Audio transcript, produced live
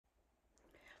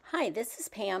Hi, this is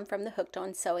Pam from the Hooked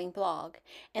on Sewing blog.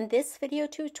 In this video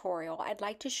tutorial, I'd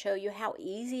like to show you how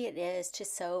easy it is to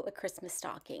sew a Christmas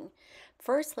stocking.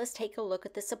 First, let's take a look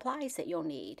at the supplies that you'll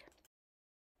need.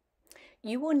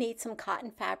 You will need some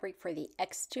cotton fabric for the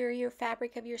exterior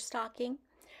fabric of your stocking,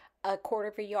 a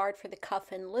 1/4 yard for the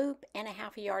cuff and loop, and a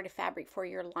 1/2 yard of fabric for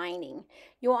your lining.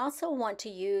 You'll also want to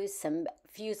use some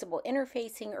fusible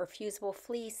interfacing or fusible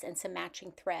fleece and some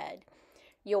matching thread.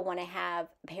 You'll want to have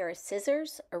a pair of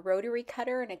scissors, a rotary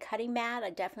cutter, and a cutting mat.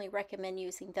 I definitely recommend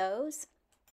using those.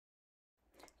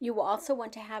 You will also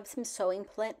want to have some sewing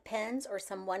pins or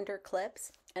some wonder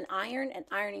clips, an iron, an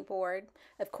ironing board,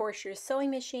 of course your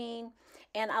sewing machine,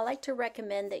 and I like to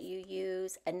recommend that you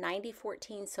use a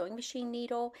 9014 sewing machine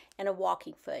needle and a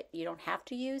walking foot. You don't have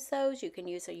to use those. You can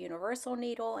use a universal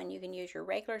needle and you can use your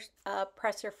regular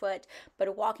presser foot, but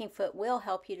a walking foot will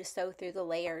help you to sew through the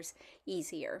layers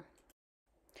easier.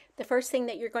 The first thing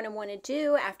that you're going to want to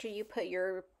do after you put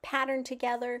your pattern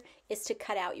together is to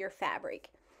cut out your fabric.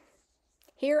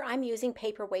 Here I'm using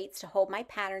paper weights to hold my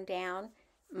pattern down,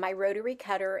 my rotary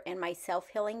cutter, and my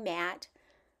self-healing mat.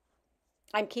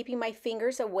 I'm keeping my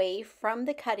fingers away from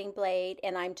the cutting blade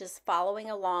and I'm just following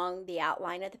along the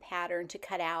outline of the pattern to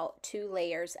cut out 2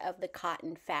 layers of the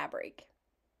cotton fabric.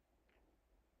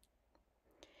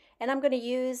 And I'm going to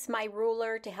use my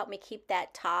ruler to help me keep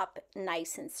that top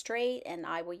nice and straight, and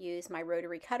I will use my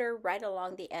rotary cutter right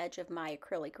along the edge of my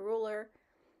acrylic ruler.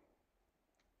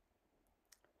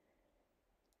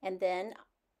 And then,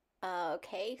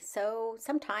 okay, so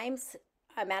sometimes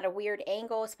I'm at a weird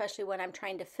angle, especially when I'm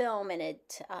trying to film and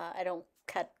I don't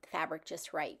cut the fabric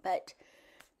just right, but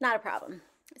not a problem.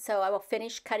 So I will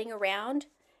finish cutting around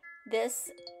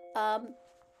this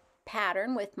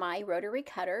pattern with my rotary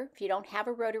cutter. If you don't have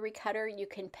a rotary cutter, you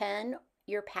can pin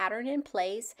your pattern in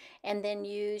place and then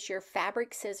use your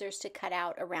fabric scissors to cut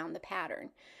out around the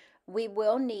pattern. We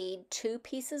will need 2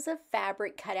 pieces of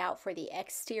fabric cut out for the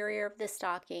exterior of the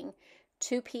stocking,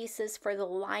 2 pieces for the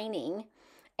lining,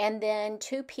 and then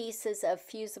 2 pieces of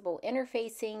fusible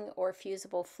interfacing or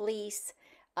fusible fleece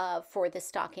for the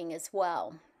stocking as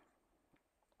well.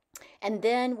 And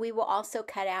then we will also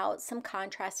cut out some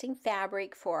contrasting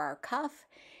fabric for our cuff,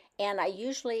 and I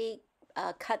usually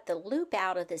cut the loop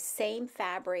out of the same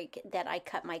fabric that I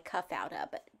cut my cuff out of,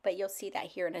 but you'll see that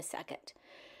here in a second.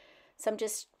 So I'm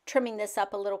just trimming this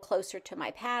up a little closer to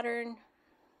my pattern.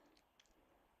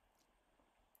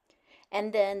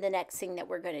 And then the next thing that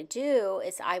we're going to do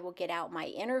is I will get out my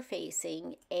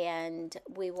interfacing and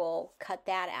we will cut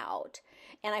that out.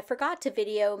 And I forgot to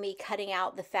video me cutting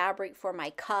out the fabric for my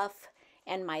cuff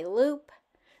and my loop,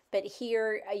 but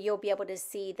here you'll be able to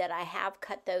see that I have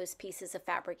cut those pieces of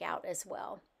fabric out as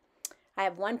well. I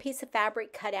have 1 piece of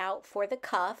fabric cut out for the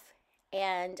cuff,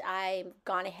 and I've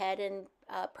gone ahead and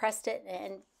pressed it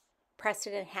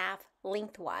in half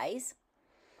lengthwise.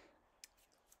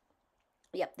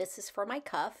 Yep, this is for my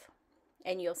cuff,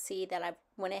 and you'll see that I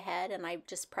went ahead and I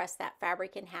just pressed that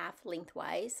fabric in half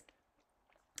lengthwise.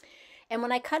 And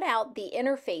when I cut out the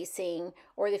interfacing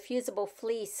or the fusible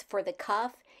fleece for the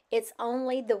cuff, it's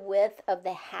only the width of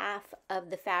the half of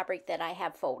the fabric that I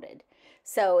have folded.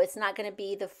 So it's not going to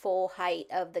be the full height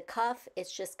of the cuff,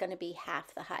 it's just going to be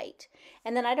half the height.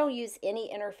 And then I don't use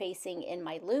any interfacing in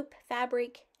my loop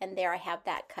fabric, and there I have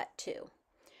that cut too.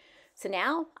 So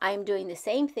now I'm doing the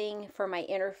same thing for my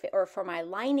for my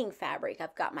lining fabric.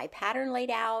 I've got my pattern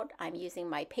laid out. I'm using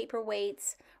my paper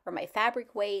weights or my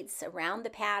fabric weights around the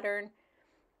pattern.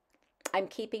 I'm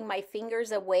keeping my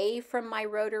fingers away from my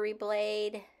rotary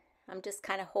blade. I'm just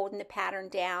kind of holding the pattern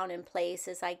down in place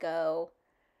as I go.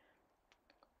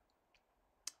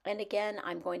 And again,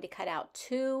 I'm going to cut out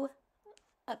 2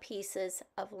 pieces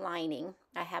of lining.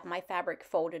 I have my fabric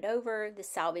folded over, the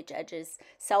selvage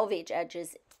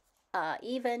edges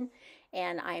even,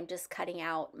 and I'm just cutting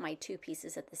out my 2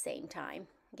 pieces at the same time.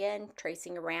 Again,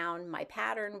 tracing around my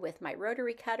pattern with my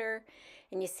rotary cutter,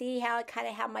 and you see how I kind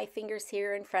of have my fingers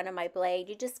here in front of my blade.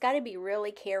 You just got to be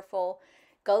really careful.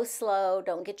 Go slow,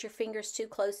 don't get your fingers too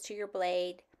close to your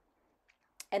blade,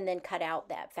 and then cut out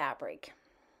that fabric.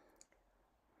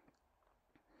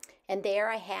 And there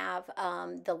I have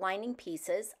the lining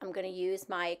pieces. I'm going to use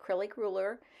my acrylic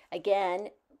ruler again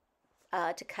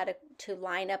to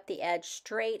line up the edge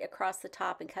straight across the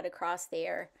top and cut across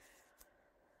there.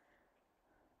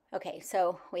 Okay,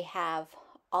 so we have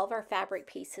all of our fabric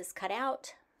pieces cut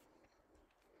out,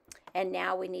 and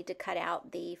now we need to cut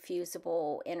out the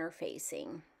fusible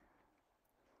interfacing.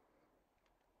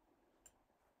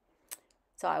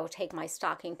 So I will take my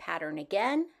stocking pattern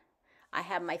again. I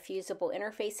have my fusible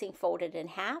interfacing folded in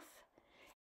half.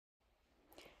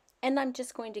 And I'm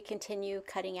just going to continue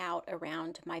cutting out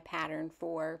around my pattern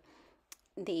for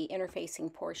the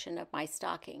interfacing portion of my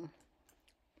stocking.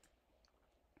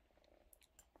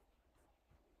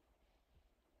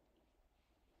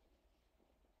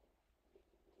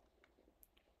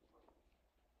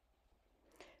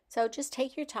 So just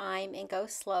take your time and go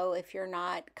slow if you're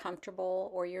not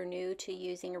comfortable or you're new to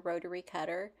using a rotary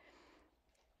cutter.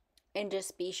 And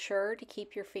just be sure to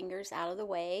keep your fingers out of the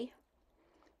way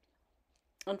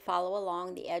and follow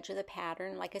along the edge of the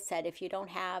pattern. Like I said, if you don't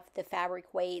have the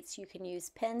fabric weights, you can use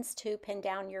pins to pin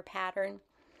down your pattern,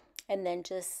 and then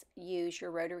just use your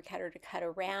rotary cutter to cut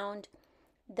around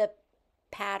the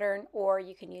pattern, or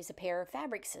you can use a pair of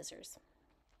fabric scissors.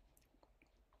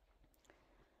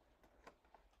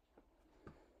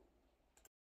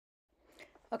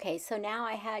 Okay, so now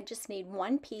I just need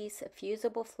one piece of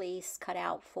fusible fleece cut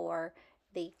out for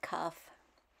the cuff.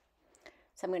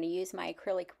 So I'm going to use my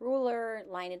acrylic ruler,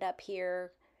 line it up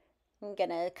here. I'm going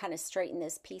to kind of straighten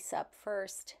this piece up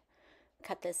first,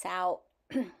 cut this out.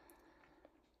 And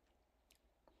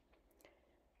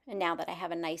now that I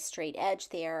have a nice straight edge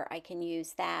there, I can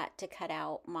use that to cut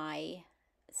out my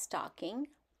stocking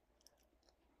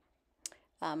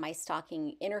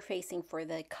interfacing for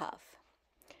the cuff.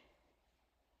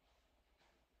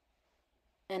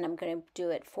 And I'm going to do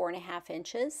it 4.5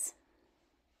 inches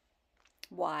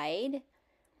wide,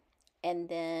 and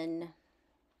then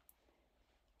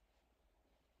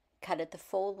cut it the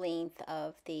full length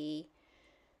of the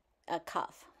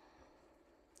cuff.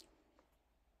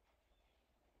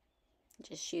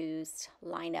 Just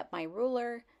line up my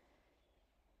ruler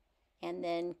and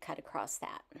then cut across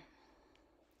that.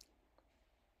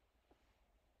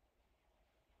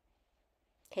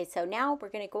 Okay, so now we're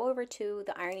going to go over to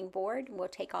the ironing board. We'll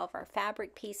take all of our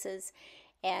fabric pieces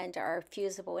and our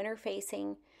fusible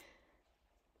interfacing.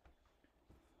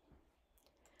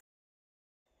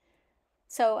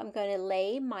 So I'm going to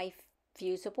lay my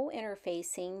fusible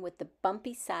interfacing with the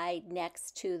bumpy side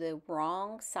next to the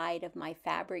wrong side of my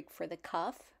fabric for the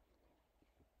cuff.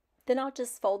 Then I'll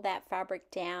just fold that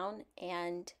fabric down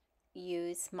and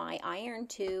use my iron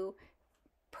to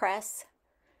press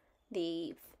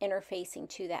the interfacing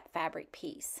to that fabric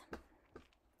piece.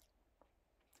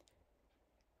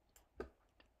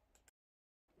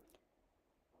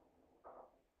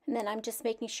 And then I'm just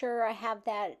making sure I have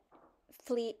that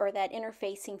that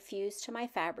interfacing fused to my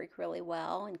fabric really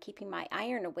well, and keeping my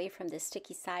iron away from the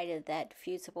sticky side of that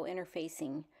fusible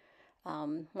interfacing.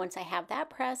 Once I have that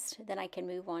pressed, then I can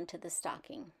move on to the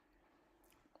stocking.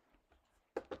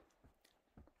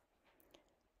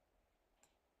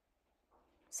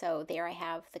 So there I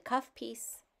have the cuff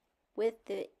piece with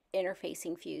the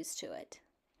interfacing fused to it.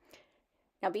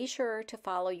 Now be sure to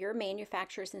follow your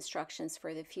manufacturer's instructions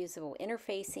for the fusible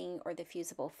interfacing or the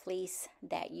fusible fleece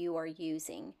that you are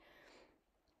using.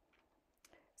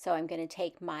 So I'm going to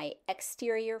take my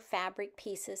exterior fabric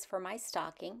pieces for my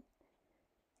stocking,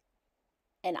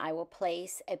 and I will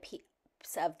place a piece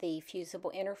of the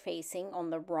fusible interfacing on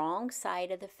the wrong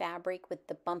side of the fabric with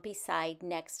the bumpy side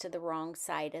next to the wrong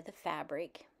side of the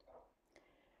fabric.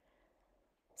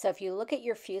 So if you look at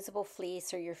your fusible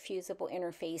fleece or your fusible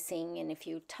interfacing, and if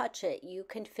you touch it, you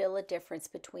can feel a difference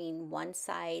between one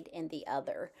side and the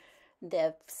other.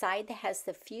 The side that has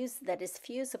that is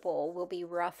fusible will be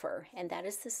rougher, and that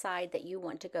is the side that you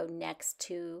want to go next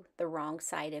to the wrong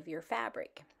side of your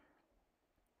fabric.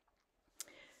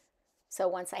 So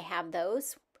once I have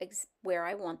those where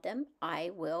I want them,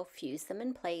 I will fuse them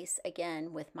in place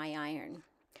again with my iron.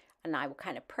 And I will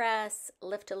kind of press,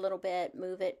 lift a little bit,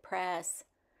 move it, press.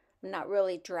 I'm not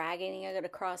really dragging it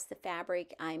across the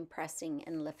fabric, I'm pressing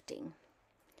and lifting.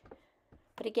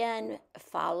 But again,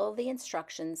 follow the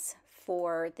instructions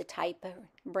for the type of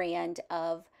brand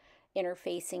of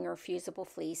interfacing or fusible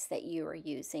fleece that you are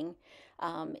using.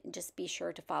 Just be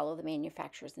sure to follow the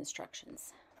manufacturer's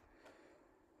instructions.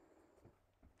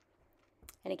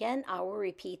 And again, I will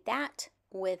repeat that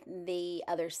with the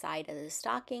other side of the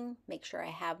stocking. Make sure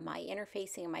I have my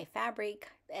interfacing and my fabric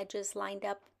edges lined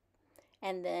up,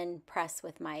 and then press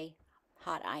with my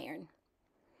hot iron.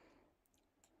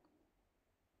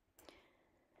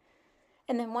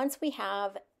 And then once we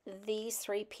have these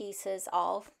 3 pieces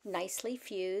all nicely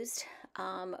fused,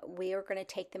 we are going to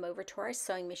take them over to our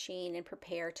sewing machine and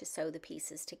prepare to sew the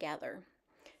pieces together.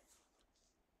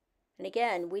 And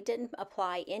again, we didn't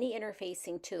apply any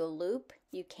interfacing to the loop.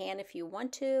 You can if you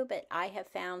want to, but I have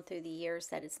found through the years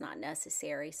that it's not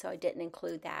necessary, so I didn't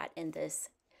include that in this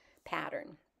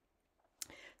pattern.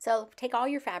 So take all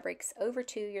your fabrics over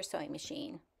to your sewing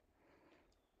machine.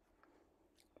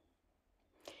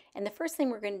 And the first thing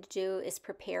we're going to do is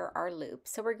prepare our loop.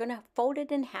 So we're going to fold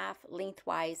it in half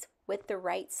lengthwise with the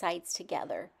right sides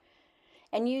together.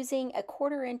 And using a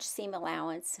 1/4 inch seam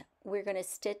allowance, we're going to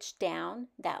stitch down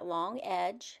that long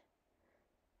edge,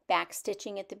 back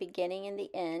stitching at the beginning and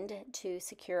the end to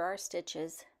secure our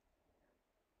stitches.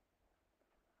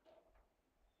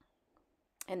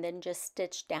 And then just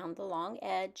stitch down the long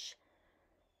edge.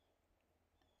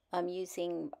 I'm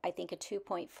using, I think, a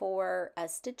 2.4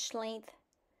 stitch length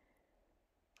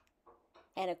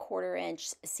and a 1/4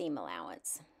 inch seam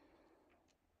allowance.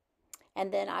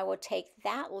 And then I will take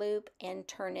that loop and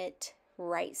turn it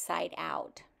right side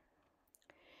out.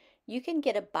 You can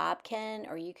get a bobbin,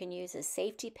 or you can use a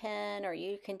safety pin, or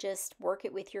you can just work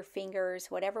it with your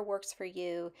fingers, whatever works for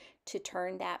you, to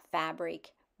turn that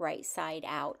fabric right side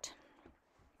out.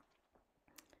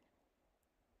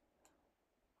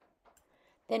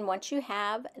 Then once you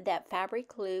have that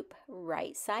fabric loop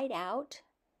right side out,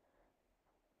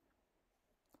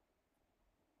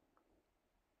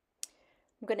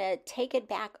 I'm going to take it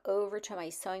back over to my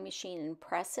sewing machine and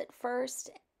press it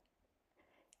first.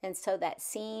 And so that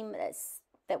seam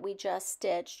that we just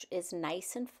stitched is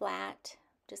nice and flat.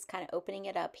 Just kind of opening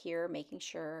it up here, making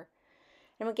sure.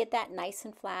 And we'll get that nice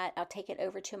and flat. I'll take it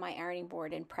over to my ironing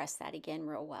board and press that again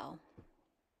real well.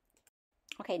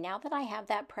 Okay, now that I have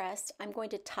that pressed, I'm going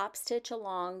to top stitch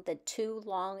along the 2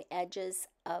 long edges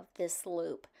of this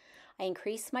loop. I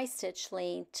increased my stitch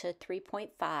length to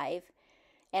 3.5,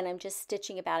 and I'm just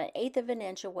stitching about 1/8 of an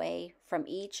inch away from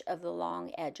each of the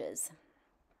long edges.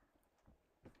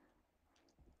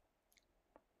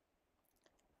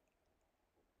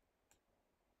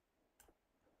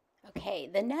 Okay,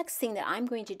 the next thing that I'm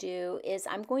going to do is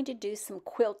I'm going to do some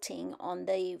quilting on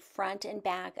the front and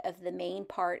back of the main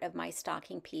part of my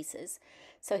stocking pieces.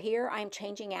 So here I'm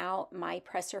changing out my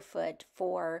presser foot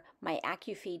for my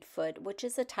AccuFeed foot, which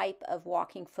is a type of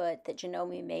walking foot that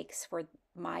Janome makes for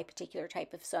my particular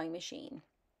type of sewing machine.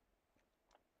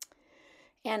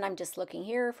 And I'm just looking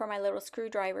here for my little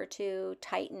screwdriver to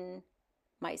tighten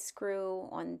my screw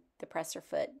on the presser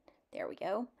foot. There we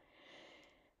go.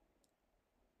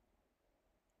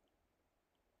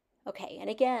 Okay, and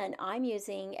again, I'm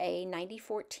using a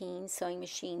 9014 sewing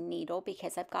machine needle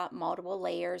because I've got multiple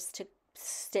layers to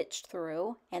stitch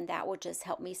through, and that will just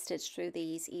help me stitch through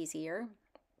these easier.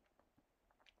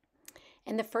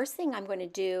 And the first thing I'm going to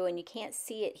do, and you can't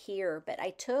see it here, but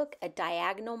I took a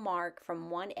diagonal mark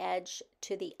from one edge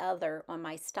to the other on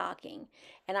my stocking,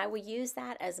 and I will use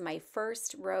that as my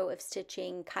first row of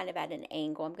stitching kind of at an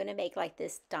angle. I'm going to make like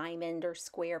this diamond or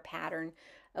square pattern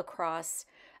across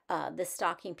the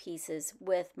stocking pieces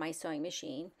with my sewing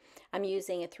machine. I'm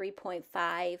using a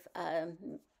 3.5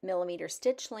 millimeter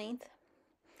stitch length.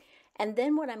 And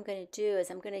then what I'm going to do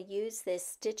is I'm going to use this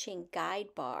stitching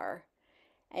guide bar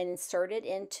and insert it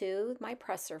into my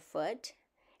presser foot,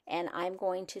 and I'm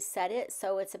going to set it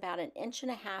so it's about 1.5 inches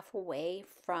away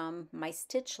from my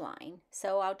stitch line.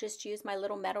 So I'll just use my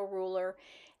little metal ruler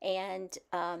and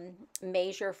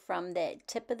measure from the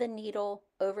tip of the needle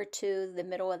over to the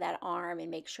middle of that arm and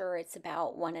make sure it's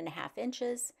about 1.5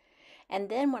 inches. And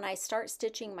then when I start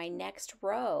stitching my next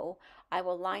row, I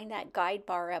will line that guide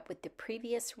bar up with the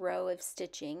previous row of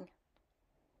stitching,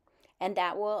 and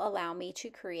that will allow me to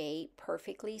create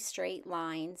perfectly straight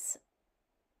lines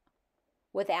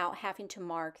without having to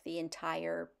mark the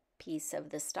entire piece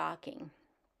of the stocking.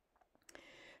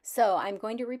 So I'm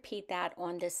going to repeat that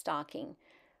on this stocking.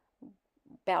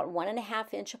 About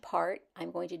 1.5 inch apart,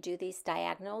 I'm going to do these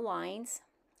diagonal lines,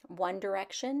 one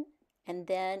direction, and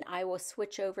then I will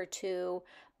switch over to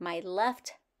my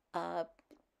left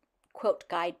quilt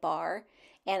guide bar,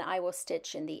 and I will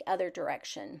stitch in the other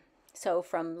direction. So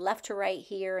from left to right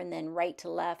here, and then right to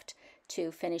left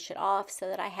to finish it off so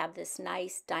that I have this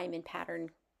nice diamond pattern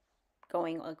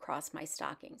going across my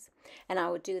stockings. And I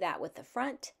will do that with the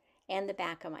front and the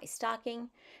back of my stocking.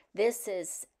 This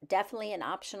is definitely an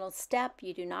optional step.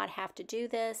 You do not have to do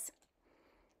this,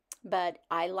 but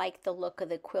I like the look of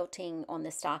the quilting on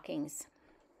the stockings.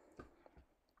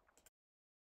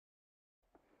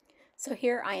 So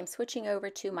here I am switching over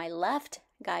to my left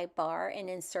guide bar and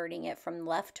inserting it from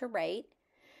left to right.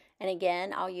 And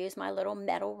again, I'll use my little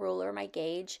metal ruler, my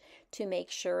gauge, to make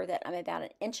sure that I'm about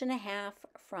 1.5 inches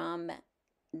from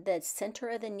the center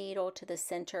of the needle to the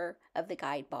center of the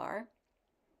guide bar.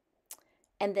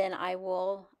 And then I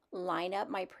will line up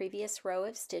my previous row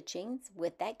of stitchings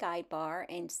with that guide bar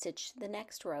and stitch the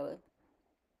next row.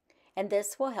 And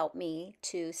this will help me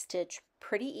to stitch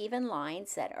pretty even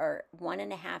lines that are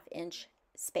 1.5 inch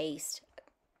spaced.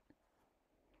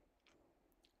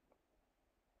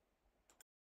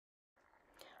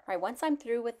 All right, once I'm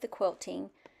through with the quilting,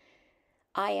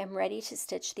 I am ready to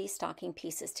stitch these stocking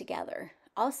pieces together.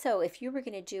 Also, if you were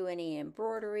going to do any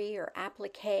embroidery or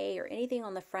applique or anything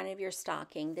on the front of your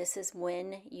stocking, this is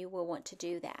when you will want to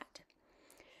do that.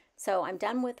 So I'm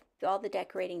done with all the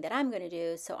decorating that I'm going to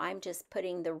do, so I'm just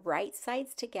putting the right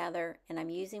sides together, and I'm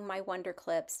using my Wonder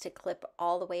Clips to clip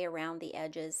all the way around the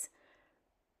edges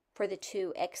for the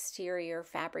two exterior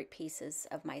fabric pieces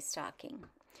of my stocking.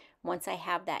 Once I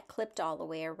have that clipped all the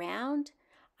way around,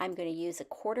 I'm going to use a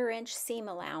 1/4 inch seam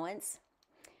allowance,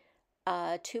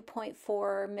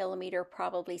 2.4 millimeter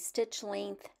probably stitch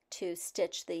length to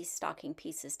stitch these stocking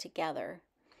pieces together.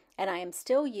 And I am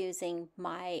still using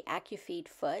my AccuFeed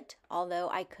foot, although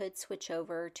I could switch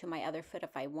over to my other foot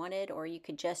if I wanted, or you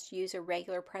could just use a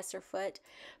regular presser foot.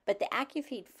 But the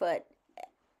AccuFeed foot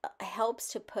helps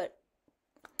to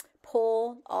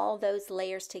pull all those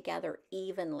layers together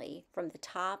evenly from the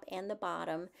top and the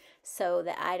bottom, so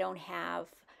that I don't have,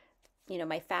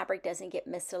 my fabric doesn't get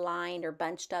misaligned or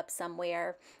bunched up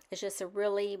somewhere. It's just a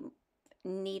really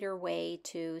neater way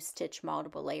to stitch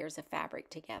multiple layers of fabric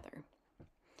together.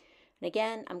 And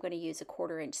again, I'm going to use a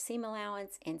 1/4 inch seam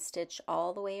allowance and stitch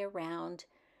all the way around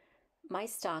my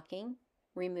stocking,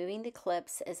 removing the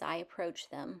clips as I approach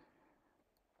them.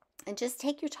 And just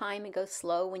take your time and go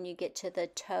slow when you get to the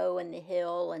toe and the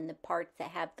heel and the parts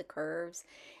that have the curves,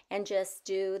 and just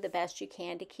do the best you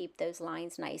can to keep those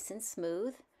lines nice and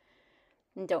smooth.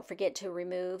 And don't forget to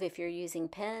remove, if you're using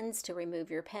pins, to remove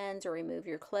your pins or remove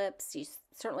your clips. You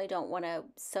certainly don't want to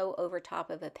sew over top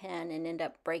of a pin and end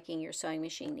up breaking your sewing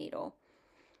machine needle.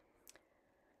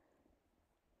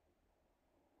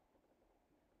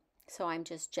 So I'm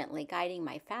just gently guiding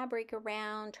my fabric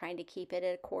around, trying to keep it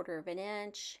at 1/4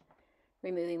 inch,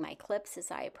 removing my clips as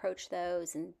I approach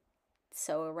those, and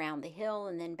sew around the heel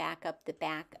and then back up the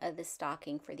back of the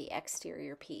stocking for the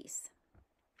exterior piece.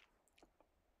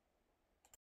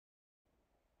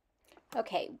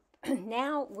 Okay,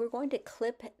 now we're going to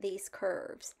clip these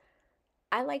curves.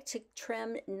 I like to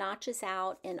trim notches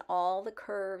out in all the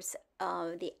curves,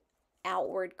 the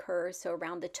outward curves, so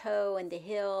around the toe and the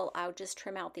heel, I'll just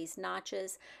trim out these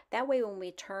notches. That way when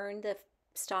we turn the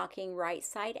stocking right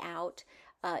side out,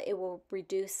 it will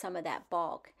reduce some of that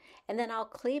bulk. And then I'll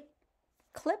clip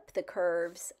the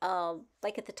curves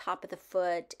like at the top of the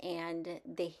foot and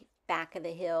the back of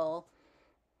the heel.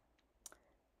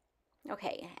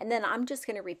 Okay, and then I'm just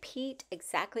going to repeat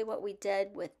exactly what we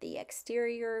did with the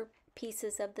exterior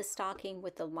pieces of the stocking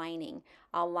with the lining.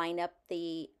 I'll line up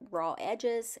the raw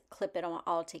edges, clip it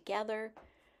all together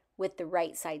with the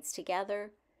right sides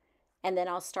together, and then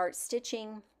I'll start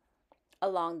stitching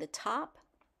along the top,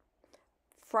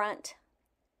 front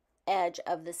edge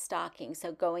of the stocking,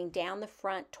 so going down the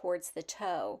front towards the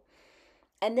toe.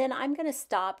 And then I'm going to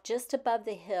stop just above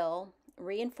the heel,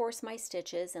 reinforce my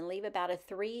stitches, and leave about a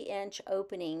 3-inch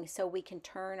opening so we can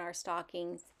turn our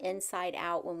stockings inside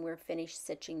out when we're finished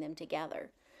stitching them together.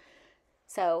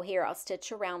 So here I'll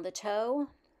stitch around the toe,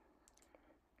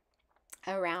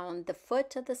 around the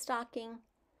foot of the stocking,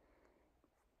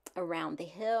 around the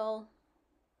heel,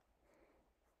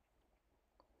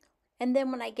 and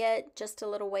then when I get just a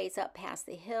little ways up past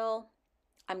the heel,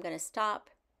 I'm going to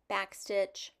stop, back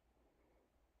stitch,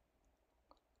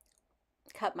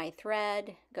 cut my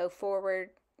thread, go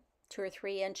forward 2 or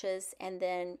 3 inches, and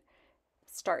then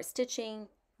start stitching,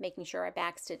 making sure I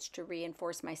back stitch to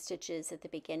reinforce my stitches at the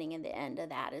beginning and the end of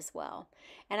that as well.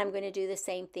 And I'm going to do the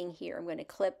same thing here. I'm going to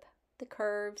clip the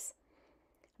curves,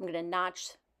 I'm going to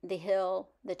notch the heel,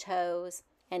 the toes,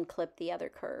 and clip the other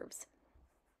curves.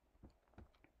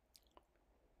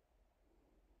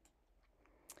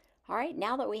 All right,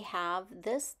 now that we have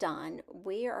this done,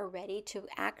 we are ready to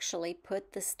actually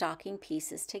put the stocking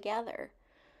pieces together.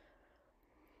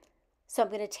 So I'm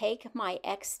going to take my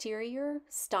exterior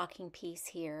stocking piece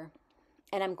here,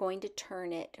 and I'm going to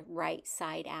turn it right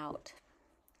side out.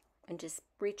 And just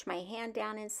reach my hand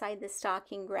down inside the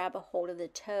stocking, grab a hold of the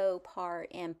toe part,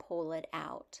 and pull it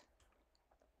out.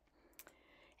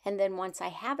 And then once I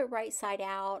have it right side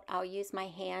out, I'll use my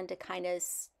hand to kind of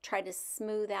try to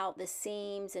smooth out the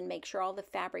seams and make sure all the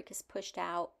fabric is pushed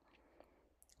out.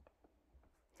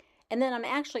 And then I'm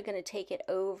actually going to take it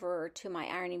over to my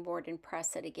ironing board and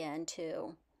press it again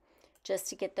too, just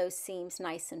to get those seams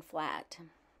nice and flat.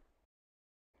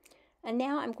 And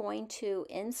now I'm going to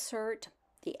insert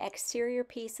the exterior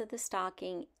piece of the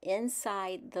stocking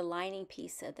inside the lining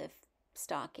piece of the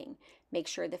stocking. Make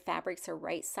sure the fabrics are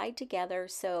right side together,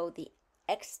 so the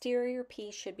exterior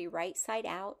piece should be right side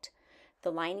out,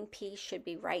 the lining piece should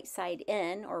be right side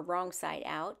in or wrong side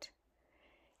out,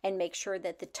 and make sure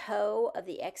that the toe of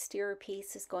the exterior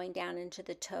piece is going down into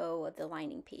the toe of the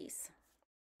lining piece.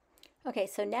 Okay,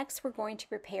 so next we're going to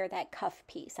prepare that cuff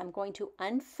piece. I'm going to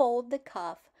unfold the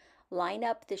cuff, line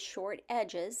up the short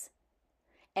edges,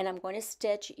 and I'm going to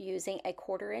stitch using a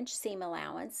 1/4 inch seam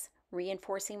allowance,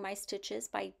 reinforcing my stitches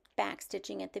by back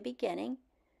stitching at the beginning.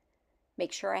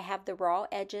 Make sure I have the raw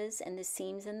edges and the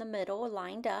seams in the middle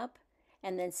lined up,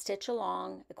 and then stitch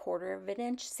along a 1/4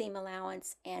 inch seam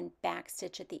allowance and back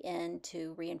stitch at the end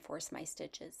to reinforce my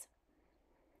stitches.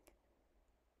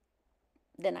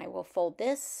 Then I will fold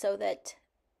this so that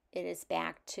it is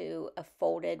back to a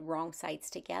folded wrong sides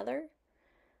together.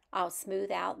 I'll smooth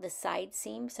out the side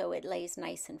seam so it lays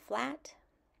nice and flat.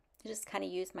 Just kind of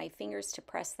use my fingers to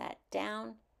press that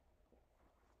down.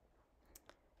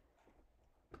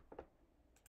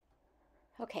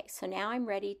 Okay, so now I'm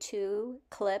ready to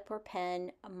clip or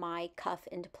pin my cuff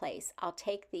into place. I'll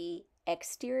take the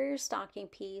exterior stocking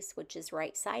piece, which is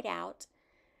right side out,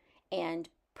 and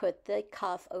put the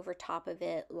cuff over top of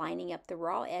it, lining up the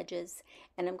raw edges,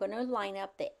 and I'm going to line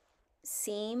up the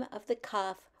seam of the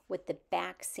cuff with the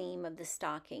back seam of the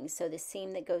stocking, so the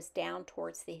seam that goes down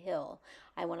towards the heel.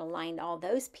 I want to line all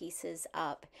those pieces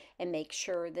up and make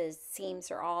sure the seams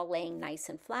are all laying nice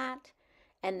and flat,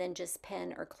 and then just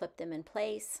pin or clip them in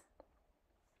place.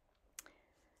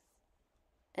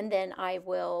 And then I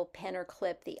will pin or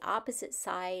clip the opposite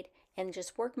side and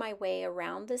just work my way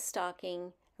around the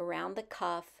stocking, around the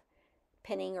cuff,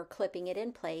 pinning or clipping it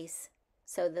in place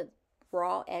so the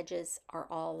raw edges are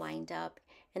all lined up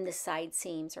and the side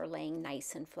seams are laying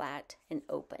nice and flat and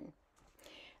open.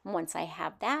 And once I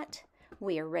have that,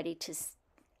 we are ready to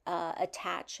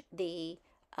attach the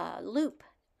loop.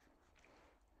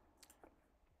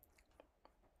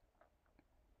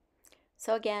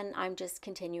 So again, I'm just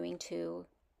continuing to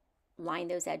line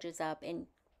those edges up and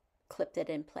clip it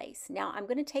in place. Now I'm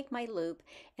going to take my loop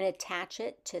and attach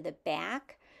it to the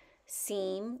back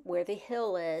seam where the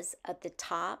heel is at the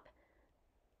top.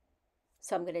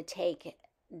 So I'm going to take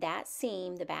that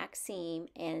seam, the back seam,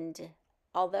 and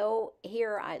although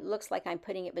here it looks like I'm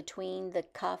putting it between the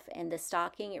cuff and the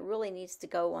stocking, it really needs to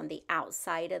go on the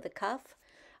outside of the cuff.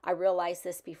 I realized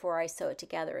this before I sew it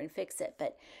together and fix it,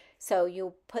 but so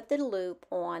you'll put the loop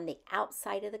on the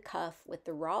outside of the cuff with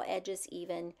the raw edges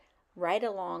even right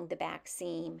along the back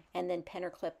seam, and then pin or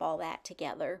clip all that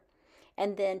together.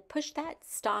 And then push that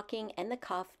stocking and the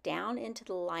cuff down into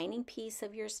the lining piece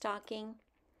of your stocking,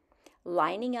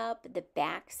 lining up the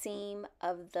back seam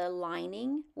of the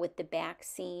lining with the back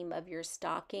seam of your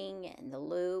stocking and the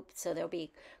loop. So there'll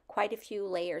be quite a few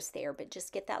layers there, but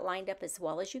just get that lined up as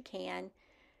well as you can,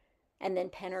 and then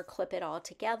pin or clip it all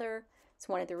together. It's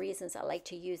one of the reasons I like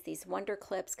to use these Wonder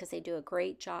Clips, because they do a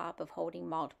great job of holding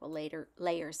multiple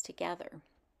layers together.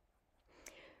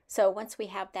 So once we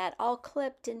have that all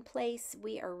clipped in place,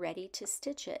 we are ready to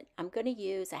stitch it. I'm going to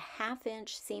use a 1/2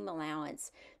 inch seam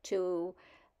allowance to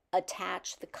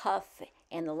attach the cuff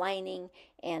and the lining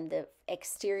and the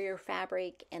exterior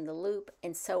fabric and the loop,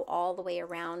 and sew all the way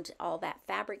around all that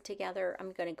fabric together.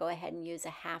 I'm going to go ahead and use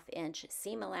a 1/2 inch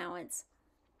seam allowance.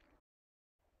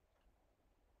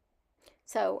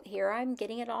 So here I'm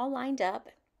getting it all lined up.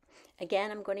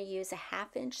 Again, I'm going to use a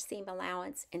 1/2 inch seam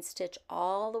allowance and stitch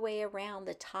all the way around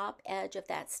the top edge of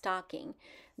that stocking.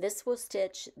 This will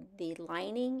stitch the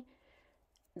lining,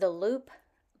 the loop,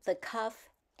 the cuff,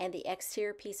 and the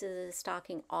exterior pieces of the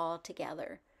stocking all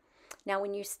together. Now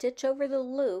when you stitch over the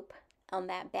loop on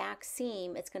that back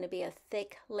seam, it's going to be a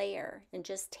thick layer, and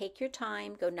just take your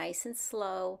time, go nice and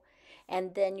slow,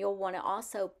 and then you'll want to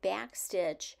also back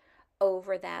stitch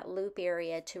over that loop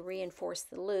area to reinforce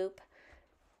the loop.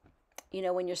 You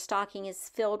know, when your stocking is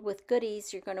filled with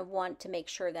goodies, you're going to want to make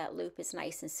sure that loop is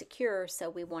nice and secure, so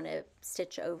we want to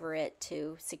stitch over it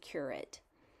to secure it.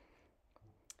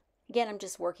 Again, I'm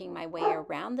just working my way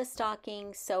around the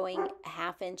stocking, sewing a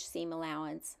 1/2 inch seam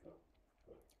allowance.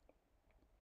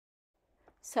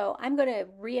 So I'm going to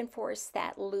reinforce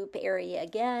that loop area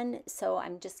again, so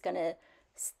I'm just going to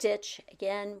stitch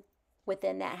again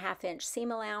within that 1/2 inch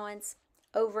seam allowance,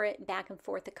 over it, back and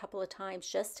forth a couple of times,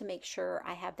 just to make sure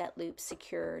I have that loop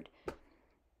secured.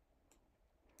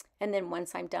 And then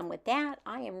once I'm done with that,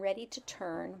 I am ready to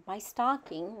turn my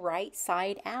stocking right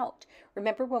side out.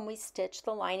 Remember when we stitched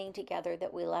the lining together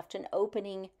that we left an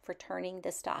opening for turning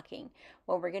the stocking?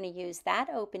 Well, we're going to use that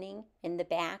opening in the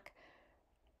back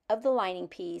of the lining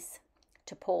piece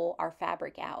to pull our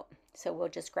fabric out. So we'll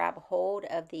just grab a hold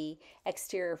of the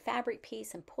exterior fabric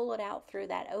piece and pull it out through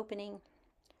that opening.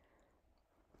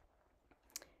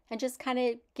 And just kind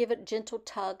of give it gentle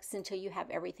tugs until you have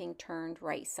everything turned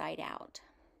right side out.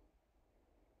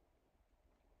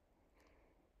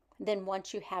 Then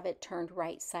once you have it turned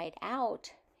right side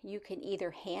out, you can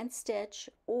either hand stitch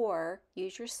or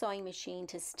use your sewing machine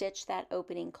to stitch that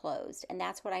opening closed. And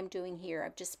that's what I'm doing here.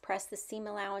 I've just pressed the seam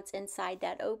allowance inside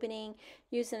that opening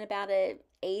using about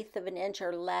 1/8 of an inch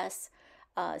or less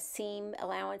seam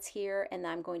allowance here, and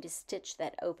I'm going to stitch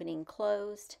that opening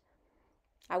closed.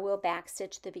 I will back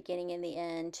stitch the beginning and the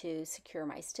end to secure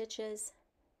my stitches,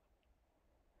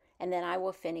 and then I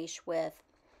will finish with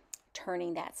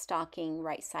turning that stocking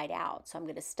right side out. So I'm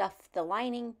going to stuff the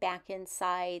lining back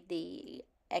inside the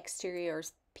exterior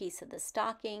piece of the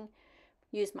stocking,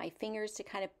 use my fingers to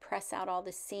kind of press out all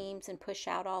the seams and push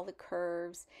out all the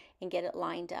curves and get it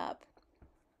lined up.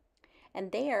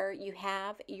 And there you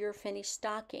have your finished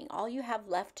stocking. All you have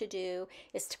left to do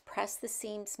is to press the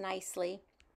seams nicely.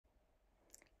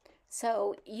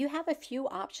 So you have a few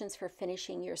options for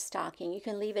finishing your stocking. You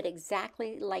can leave it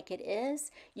exactly like it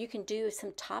is. You can do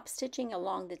some top stitching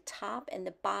along the top and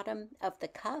the bottom of the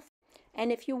cuff.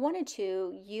 And if you wanted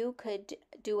to, you could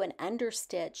do an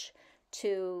understitch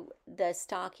to the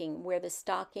stocking where the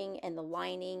stocking and the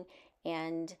lining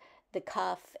and the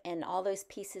cuff and all those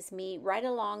pieces meet right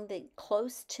along the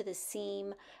close to the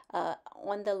seam.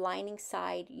 On the lining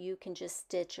side, you can just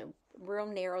stitch a real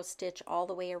narrow stitch all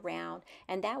the way around,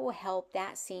 and that will help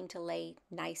that seam to lay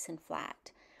nice and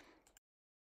flat.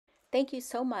 Thank you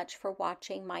so much for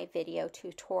watching my video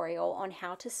tutorial on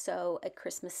how to sew a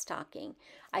Christmas stocking.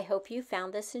 I hope you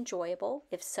found this enjoyable.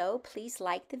 If so, please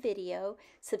like the video,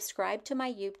 subscribe to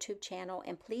my YouTube channel,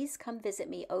 and please come visit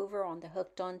me over on the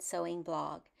Hooked on Sewing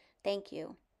blog. Thank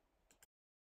you.